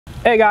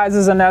Hey guys,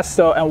 this is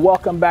Ernesto and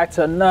welcome back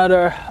to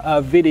another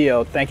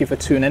video. Thank you for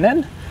tuning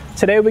in.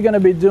 Today we're going to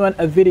be doing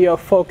a video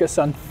focused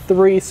on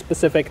 3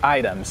 specific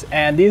items,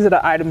 and these are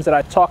the items that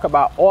I talk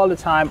about all the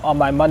time on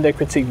my Monday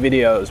critique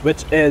videos,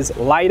 which is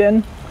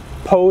lighting,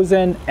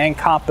 posing, and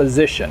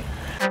composition.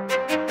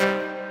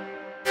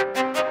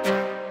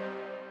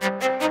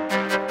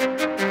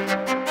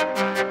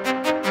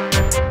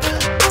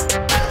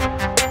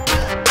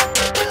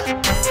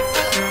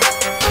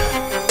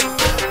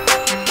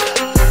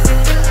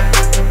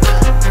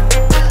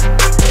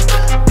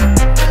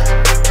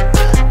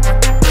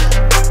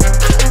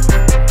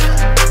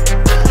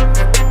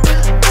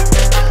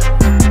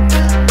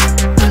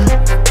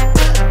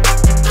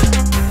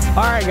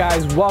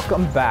 Guys,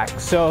 welcome back.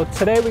 So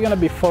today we're going to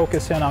be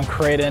focusing on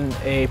creating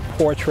a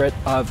portrait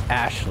of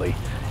Ashley,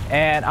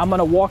 and I'm going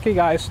to walk you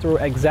guys through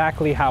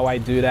exactly how I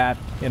do that,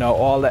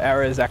 all the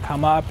errors that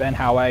come up and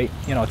how I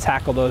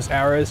tackle those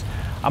errors.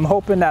 I'm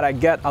hoping that I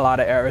get a lot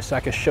of errors so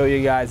I can show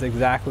you guys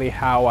exactly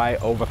how I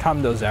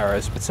overcome those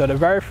errors. So the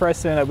very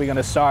first thing that we're going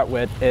to start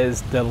with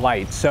is the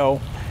light. So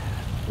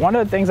one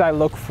of the things I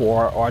look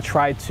for or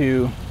try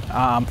to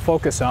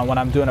focus on when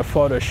I'm doing a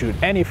photo shoot,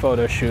 any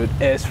photo shoot,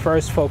 is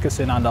first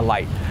focusing on the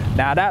light.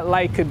 Now that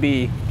light could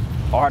be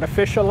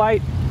artificial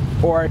light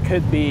or it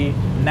could be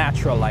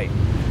natural light.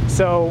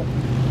 So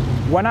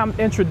when I'm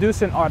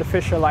introducing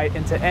artificial light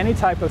into any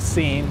type of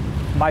scene,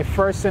 my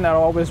first thing that I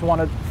always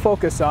want to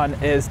focus on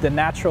is the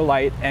natural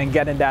light and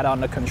getting that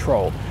under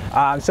control.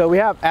 So we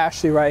have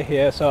Ashley right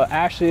here. So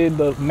Ashley,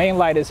 the main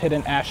light is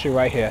hitting Ashley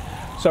right here.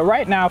 So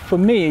right now, for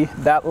me,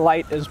 that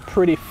light is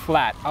pretty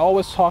flat. I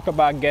always talk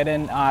about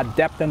getting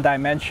depth and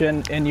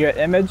dimension in your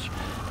image.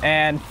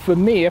 And for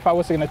me, if I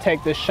was gonna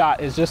take this shot,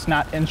 it's just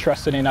not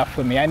interesting enough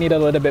for me. I need a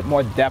little bit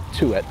more depth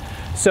to it.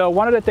 So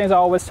one of the things I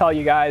always tell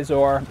you guys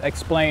or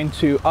explain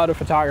to other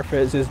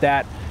photographers is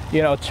that,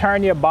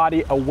 turn your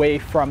body away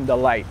from the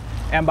light.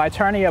 And by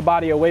turning your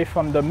body away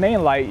from the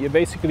main light, you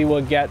basically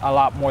will get a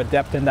lot more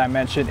depth and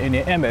dimension in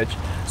your image.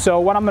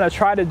 So what I'm going to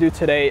try to do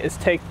today is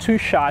take 2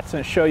 shots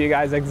and show you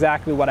guys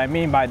exactly what I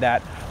mean by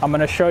that. I'm going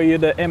to show you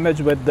the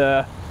image with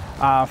the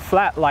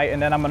flat light,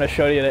 and then I'm going to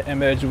show you the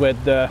image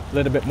with the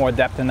little bit more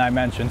depth and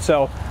dimension.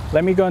 So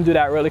let me go and do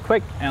that really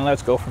quick, and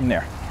let's go from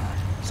there.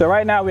 So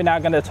right now we're now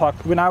going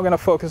to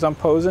focus on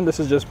posing. This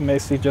is just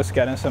basically just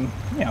getting some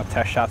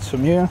test shots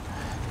from you.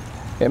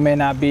 It may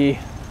not be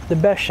the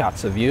best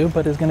shots of you,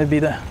 but it's going to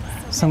be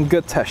some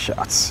good test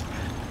shots.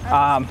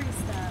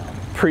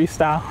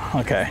 Freestyle.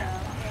 Okay.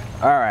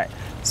 All right.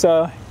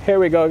 So here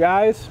we go,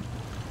 guys.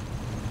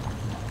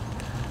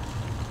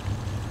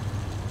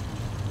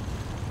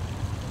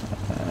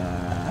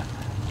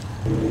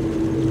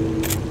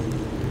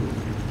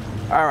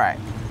 All right.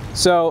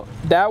 So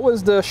that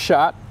was the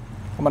shot.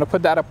 I'm going to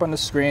put that up on the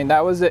screen.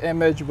 That was the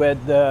image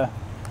with the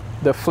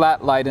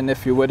flat lighting,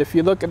 if you would. If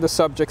you look at the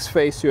subject's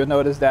face, you'll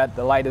notice that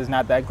the light is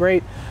not that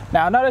great.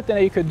 Now, another thing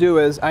that you could do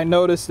is, I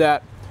noticed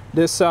that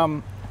there's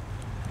some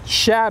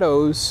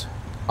shadows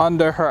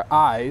under her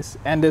eyes,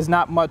 and there's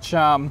not much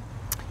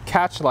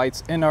catch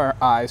lights in her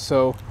eyes.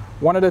 So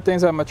one of the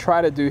things I'm gonna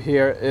try to do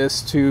here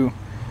is to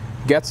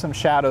get some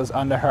shadows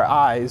under her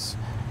eyes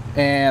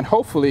and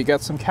hopefully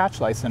get some catch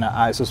lights in her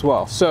eyes as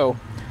well. So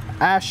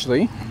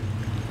Ashley,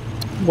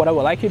 what I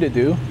would like you to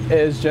do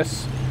is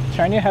just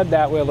turn your head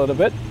that way a little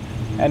bit,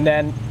 and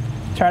then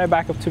turn it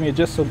back up to me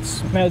just a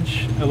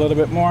smidge, a little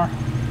bit more,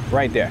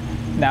 right there.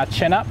 Now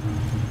chin up,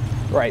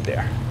 right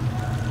there.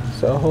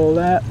 So hold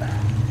that.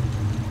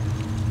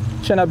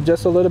 Chin up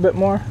just a little bit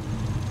more.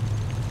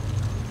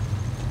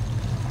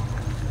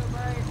 So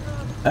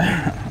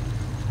bright.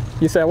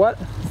 You said what?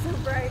 So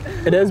bright.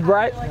 It is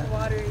bright? Like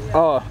water, yeah.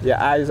 Oh, your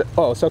eyes.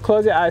 Oh, so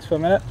close your eyes for a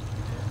minute.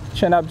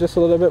 Chin up just a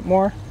little bit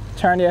more.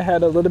 Turn your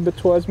head a little bit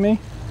towards me.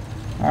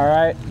 All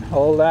right,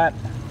 hold that.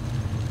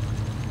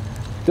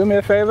 Do me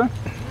a favor.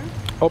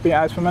 Open your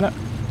eyes for a minute.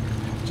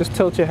 Just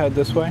tilt your head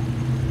this way.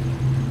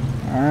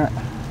 All right.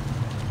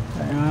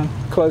 Hang on.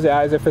 Close your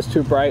eyes if it's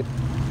too bright.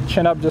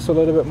 Chin up just a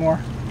little bit more.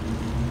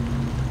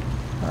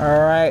 All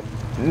right.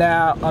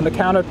 Now on the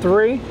count of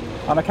 3,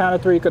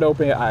 you could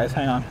open your eyes.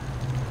 Hang on.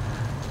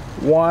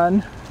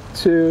 1,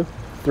 2,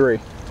 3.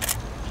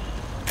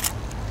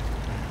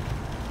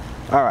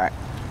 All right.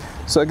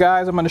 So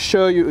guys, I'm going to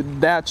show you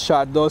that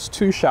shot, those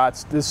 2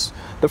 shots.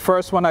 The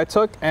first one I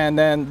took, and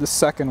then the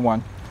second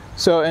one.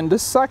 So in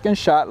this second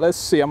shot, let's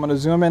see, I'm going to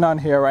zoom in on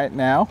here right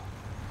now,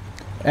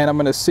 and I'm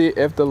going to see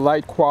if the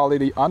light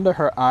quality under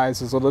her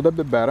eyes is a little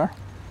bit better.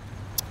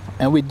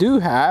 And we do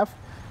have,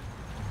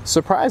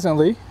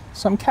 surprisingly,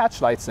 some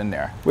catch lights in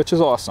there, which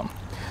is awesome.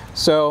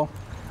 So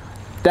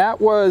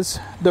that was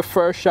the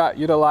first shot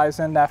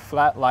utilizing that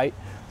flat light.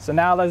 So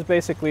now let's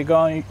basically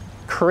go and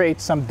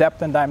create some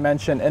depth and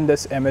dimension in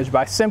this image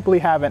by simply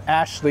having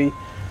Ashley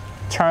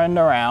turned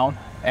around,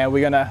 and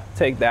we're gonna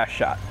take that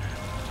shot.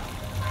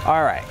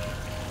 All right,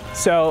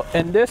 so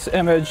in this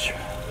image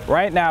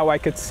right now, I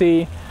could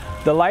see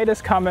the light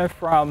is coming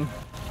from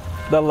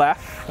the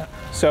left.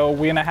 So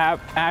we're gonna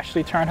have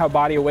Ashley turn her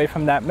body away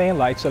from that main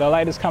light. So the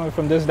light is coming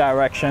from this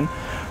direction.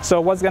 So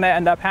what's going to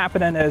end up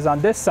happening is on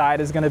this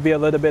side is going to be a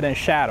little bit in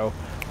shadow,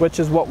 which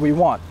is what we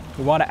want.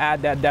 We want to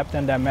add that depth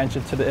and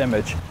dimension to the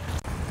image.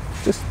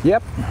 Just,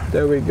 yep,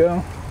 there we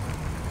go.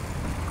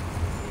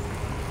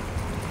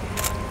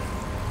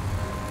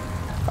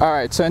 All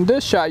right, so in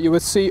this shot you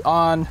would see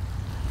on,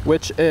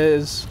 which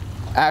is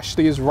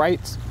Ashley's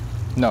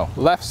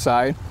left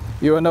side,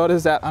 you will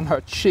notice that on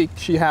her cheek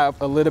she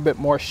have a little bit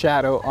more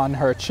shadow on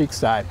her cheek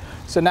side.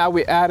 So now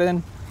we add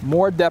in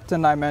more depth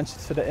and dimension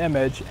to the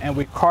image, and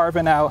we're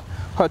carving out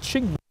her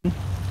cheekbone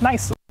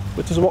nicely,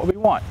 which is what we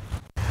want.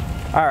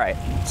 All right,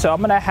 so I'm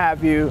gonna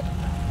have you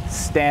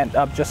stand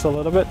up just a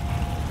little bit.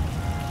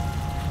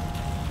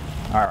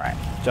 All right,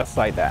 just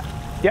like that.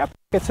 Yep,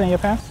 it's in your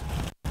pants.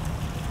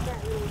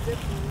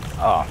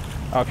 Oh,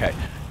 okay.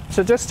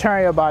 So just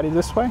turn your body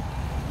this way.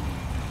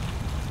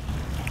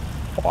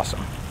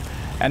 Awesome.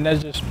 And then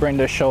just bring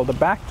the shoulder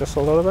back just a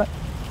little bit.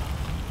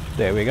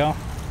 There we go.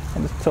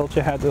 And just tilt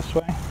your head this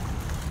way.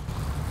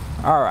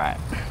 All right.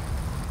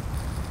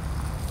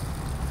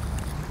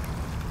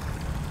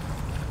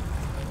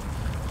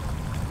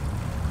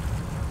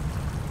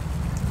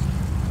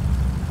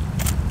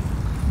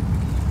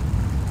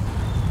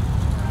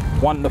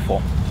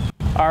 Wonderful.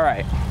 All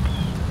right.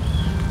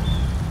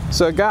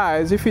 So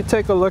guys, if you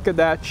take a look at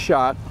that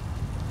shot,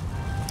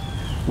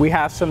 we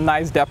have some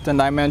nice depth and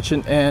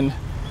dimension in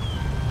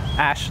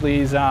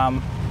Ashley's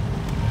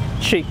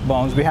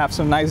cheekbones. We have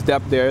some nice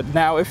depth there.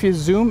 Now, if you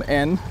zoom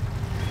in,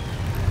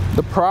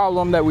 the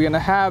problem that we're gonna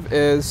have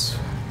is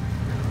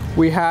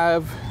we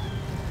have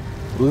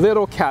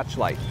little catch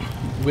light.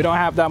 We don't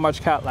have that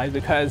much catch light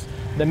because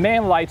the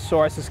main light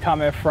source is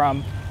coming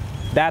from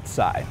that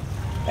side.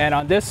 And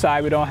on this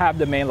side, we don't have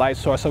the main light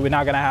source, so we're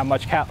not gonna have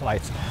much catch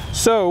lights.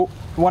 So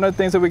one of the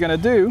things that we're gonna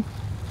do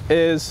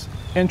is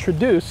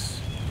introduce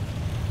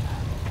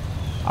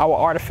our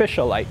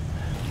artificial light.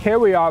 Here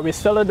we are, we're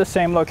still at the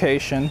same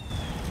location.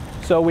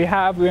 So we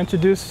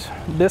introduced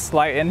this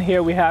light, and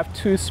here we have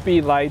two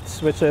speed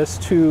lights, which is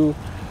two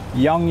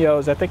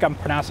Young-Yos. I think I'm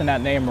pronouncing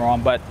that name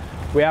wrong, but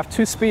we have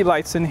two speed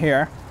lights in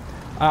here.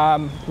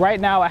 Right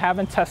now I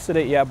haven't tested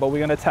it yet, but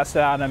we're gonna test it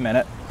out in a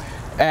minute.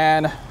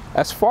 And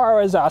as far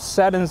as our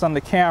settings on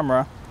the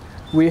camera,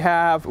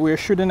 we're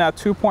shooting at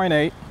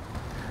 2.8,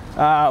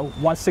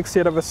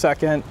 1/60th of a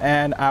second,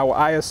 and our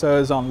ISO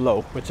is on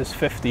low, which is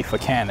 50 for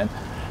Canon.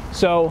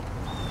 So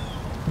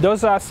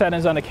those are our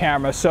settings on the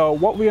camera. So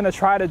what we're gonna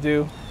try to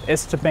do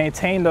is to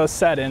maintain those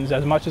settings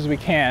as much as we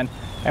can,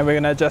 and we're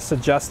gonna just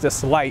adjust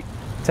this light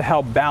to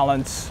help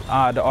balance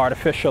the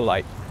artificial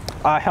light.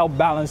 Help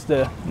balance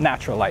the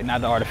natural light,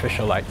 not the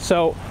artificial light.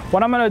 So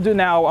what I'm gonna do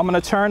now, I'm gonna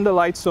turn the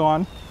lights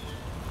on,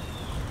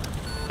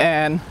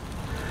 and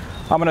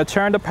I'm gonna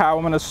turn the power.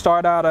 I'm gonna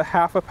start out at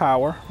half a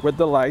power with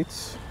the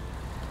lights.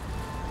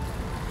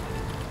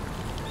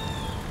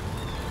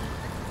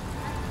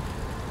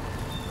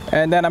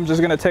 And then I'm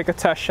just gonna take a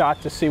test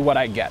shot to see what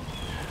I get.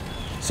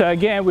 So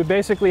again, we're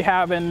basically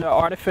having the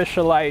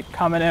artificial light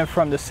coming in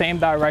from the same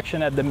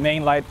direction as the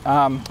main light,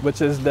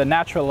 which is the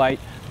natural light,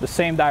 the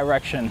same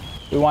direction.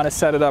 We wanna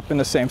set it up in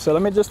the same. So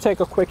let me just take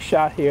a quick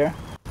shot here.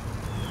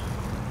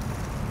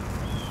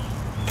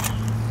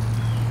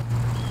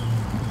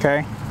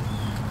 Okay.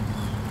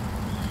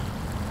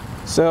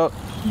 So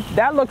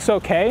that looks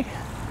okay,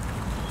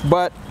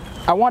 but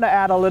I want to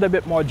add a little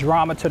bit more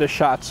drama to the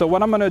shot. So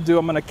what I'm going to do,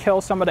 I'm going to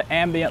kill some of the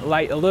ambient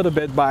light a little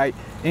bit by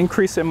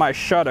increasing my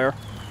shutter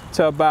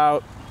to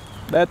about,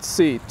 let's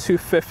see,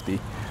 250.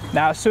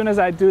 Now as soon as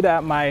I do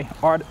that, my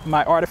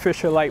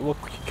artificial light will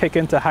kick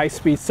into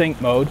high-speed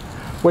sync mode,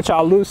 which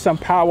I'll lose some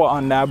power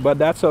on that, but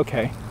that's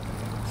okay.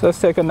 So let's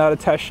take another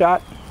test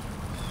shot.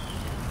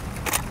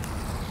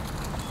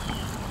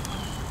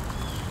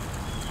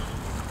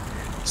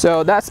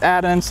 So that's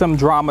adding some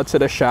drama to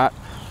the shot.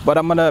 But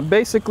I'm gonna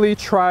basically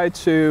try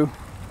to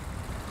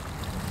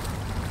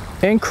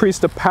increase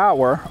the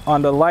power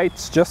on the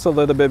lights just a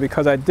little bit,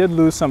 because I did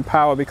lose some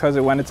power because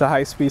it went into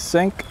high-speed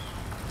sync.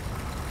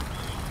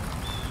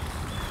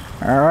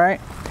 All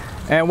right,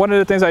 and one of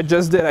the things I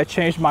just did, I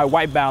changed my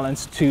white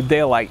balance to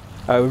daylight.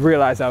 I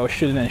realized I was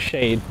shooting in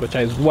shade, which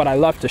is what I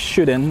love to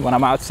shoot in when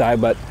I'm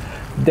outside, but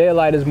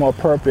daylight is more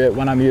appropriate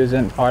when I'm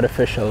using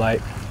artificial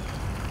light.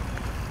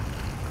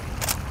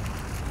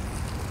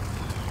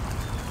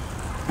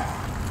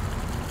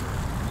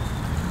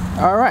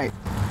 All right,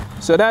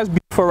 so that's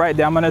beautiful right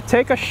there. I'm gonna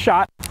take a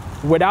shot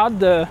without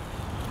the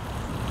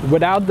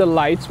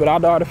lights,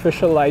 without the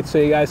artificial lights, so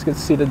you guys can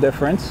see the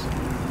difference.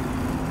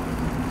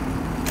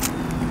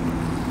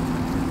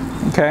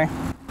 Okay,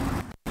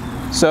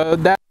 so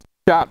that's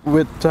a shot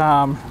with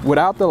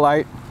without the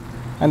light,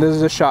 and this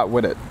is a shot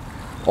with it.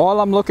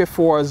 All I'm looking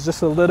for is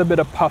just a little bit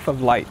of puff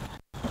of light.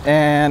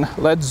 And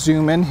let's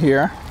zoom in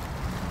here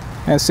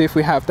and see if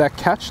we have that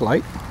catch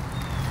light.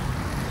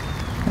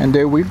 And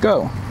there we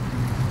go.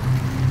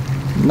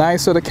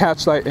 Nice little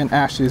catch light in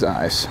Ashley's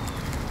eyes.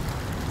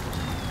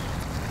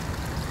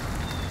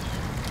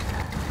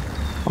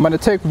 I'm gonna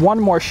take one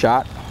more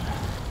shot.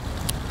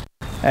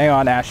 Hang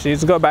on, Ashley,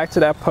 let's go back to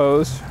that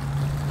pose.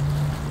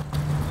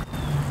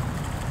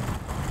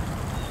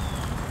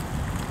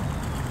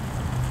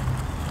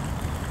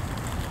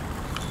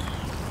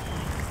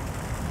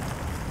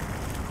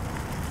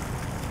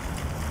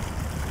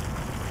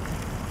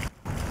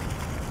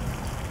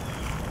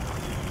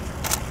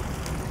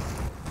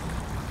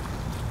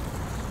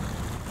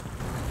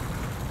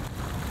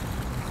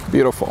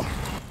 Beautiful.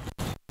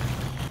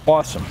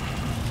 Awesome.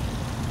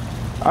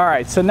 All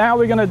right, so now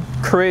we're gonna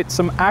create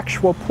some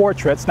actual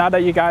portraits. Now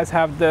that you guys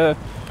have the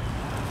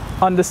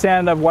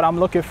understanding of what I'm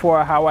looking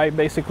for, how I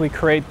basically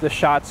create the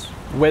shots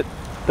with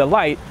the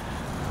light,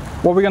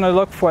 what we're gonna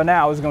look for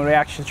now is gonna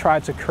actually try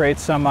to create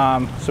some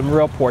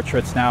real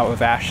portraits now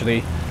of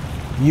Ashley,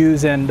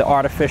 using the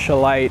artificial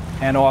light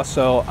and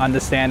also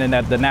understanding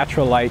that the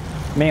natural light,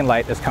 main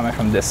light, is coming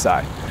from this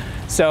side.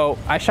 So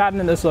I shot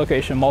in this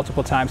location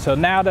multiple times. So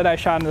now that I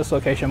shot in this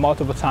location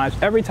multiple times,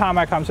 every time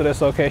I come to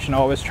this location, I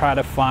always try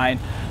to find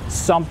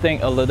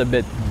something a little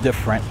bit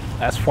different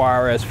as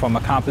far as from a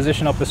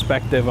compositional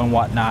perspective and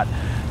whatnot.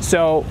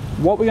 So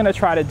what we're gonna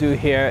try to do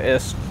here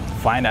is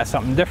find out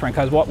something different,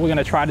 because what we're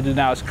gonna try to do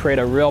now is create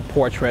a real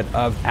portrait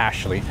of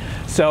Ashley.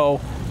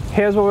 So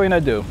here's what we're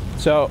gonna do.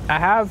 So I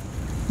have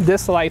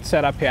this light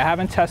set up here. I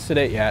haven't tested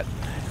it yet.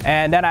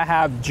 And then I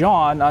have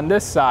John on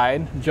this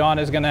side. John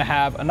is gonna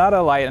have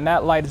another light, and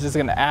that light is just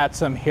gonna add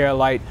some hair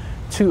light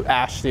to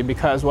Ashley,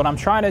 because what I'm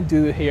trying to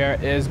do here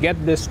is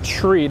get this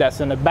tree that's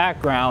in the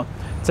background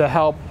to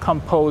help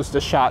compose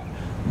the shot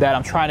that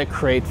I'm trying to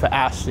create for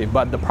Ashley.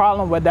 But the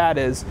problem with that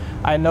is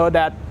I know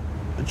that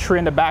the tree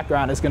in the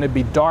background is gonna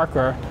be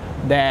darker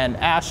than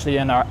Ashley,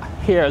 and our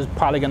hair is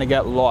probably gonna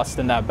get lost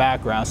in that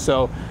background.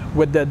 So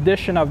with the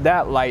addition of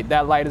that light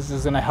is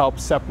just gonna help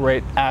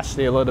separate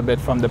Ashley a little bit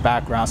from the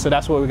background. So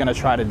that's what we're gonna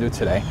try to do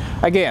today.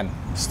 Again,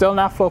 still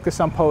not focused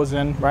on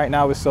posing. Right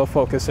now we're still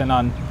focusing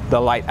on the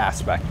light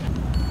aspect.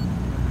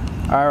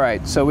 All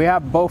right, so we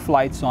have both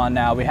lights on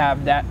now. We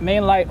have that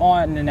main light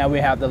on, and now we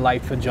have the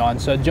light for John.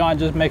 So John,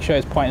 just make sure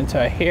it's pointing to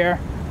her hair.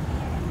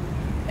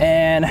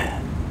 And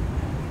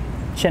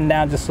chin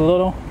down just a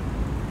little.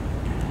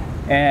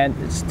 And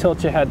just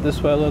tilt your head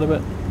this way a little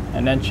bit,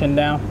 and then chin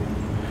down.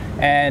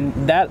 And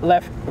that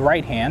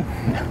right hand,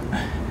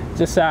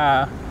 just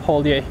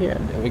hold your hair.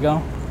 There we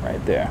go,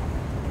 right there.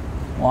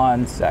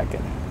 1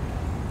 second.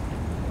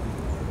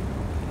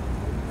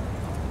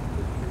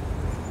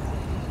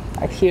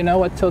 Actually, you know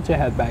what? Tilt your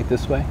head back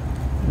this way.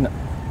 No.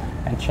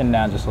 And chin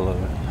down just a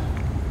little bit.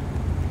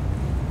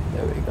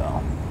 There we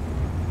go.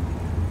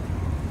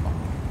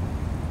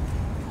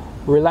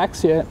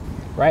 Relax here.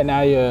 Right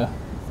now you're,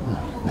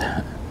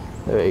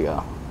 there you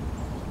go.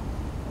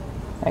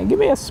 And give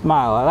me a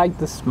smile. I like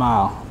the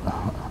smile.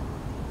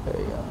 There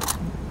you go.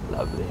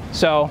 Lovely.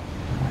 So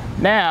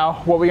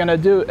now what we're gonna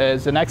do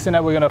is, the next thing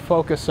that we're gonna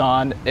focus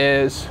on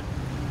is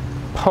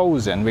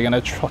posing. We're gonna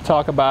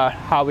talk about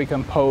how we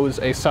can pose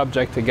a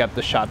subject to get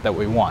the shot that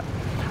we want.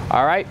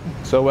 All right,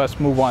 so let's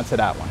move on to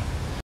that one.